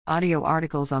Audio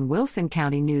articles on Wilson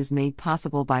County News made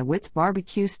possible by Witt's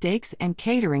Barbecue Steaks and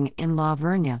Catering in La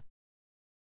Vernia.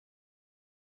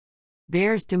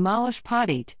 Bears demolish Pot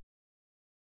Eat.